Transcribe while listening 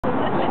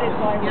targeted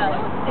by real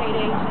estate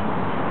agents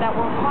that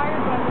were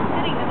hired by the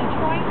city, and they're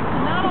trying to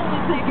not only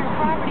take your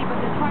property, but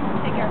they're trying to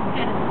take our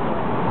tenants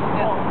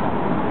also.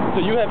 So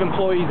you have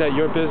employees at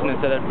your business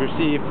that have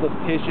received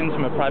solicitations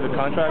from a private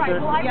contractor?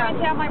 Right, well, I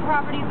rent out my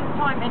property this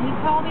time, and he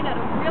told me that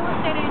a real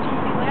estate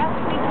agency last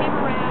week came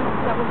around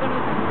that we're going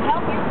to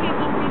help your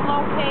people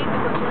relocate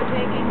because we're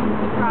taking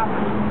the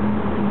property.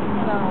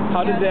 So,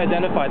 how did they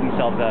identify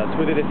themselves as?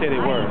 Who did they say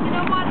they were? You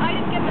know what? I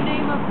didn't get the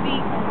name of the...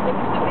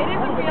 It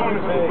is a real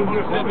estate.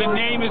 The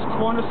name is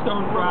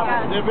Cornerstone Group.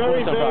 They're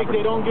very vague.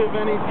 They don't give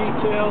any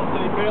details.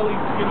 They barely,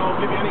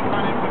 give you any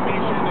kind of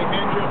information. They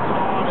hand you a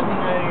card and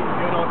say,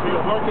 do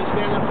your workers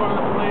stand in front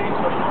of the place,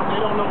 or they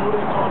don't know who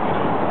they're talking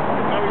to.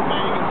 They're very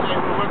vague and say,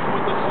 we're working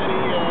with the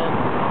city and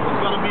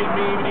there's going to be a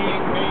meeting,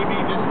 maybe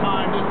this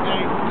time, this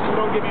day. They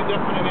don't give you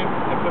definite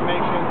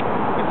information.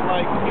 It's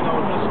like,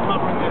 just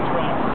covering their tracks.